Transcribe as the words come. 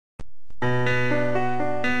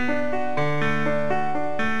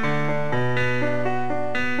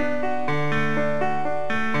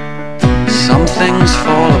things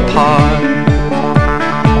fall apart,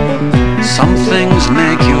 some things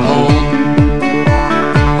make you whole,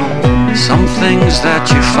 some things that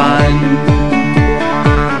you find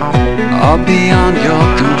are beyond your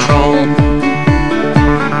control.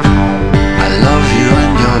 I love you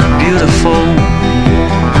and you're beautiful.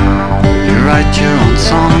 You write your own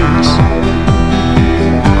songs.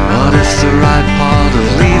 What if the right part of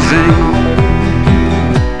leaving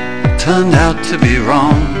turned out to be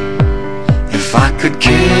wrong? If I could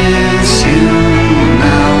kiss you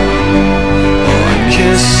now, oh, I'd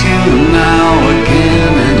kiss you now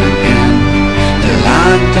again and again, till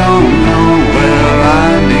I don't know where I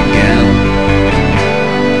begin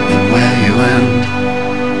and where you end.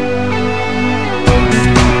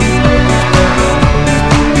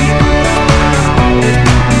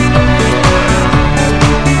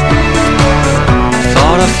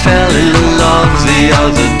 Thought I fell in love the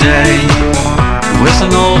other day with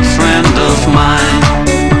an old friend of mine.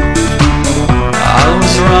 I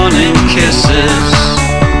was running kisses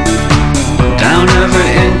down every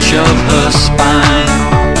inch of her spine.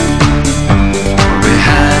 We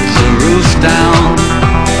had the roof down,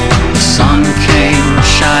 the sun came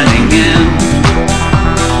shining in.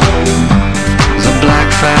 The black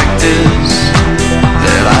fact is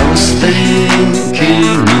that I was thinking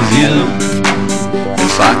of you.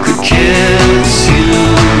 If I could kiss you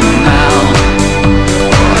now,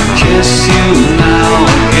 kiss you now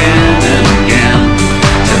again and again,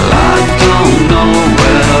 till I don't know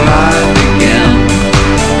where I begin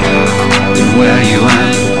and where you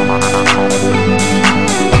end.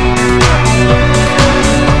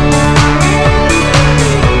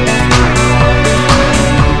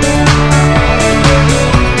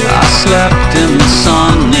 I slept in the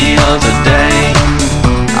sun the other day.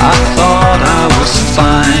 I thought I was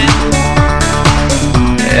fine.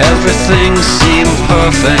 Everything seemed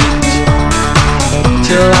perfect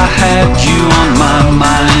till I had you on my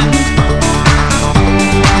mind.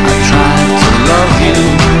 I tried to love you,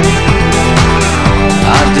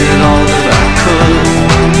 I did all that I could.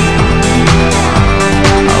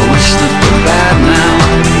 I wish that the bad now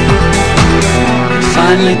could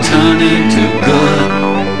finally turn into good.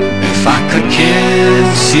 If I could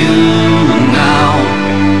kiss you now,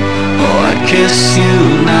 oh, I'd kiss you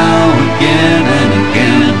now again and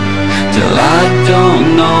again, till I don't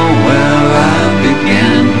know where I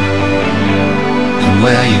begin and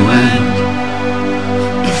where you end.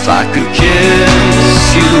 If I could kiss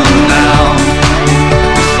you now,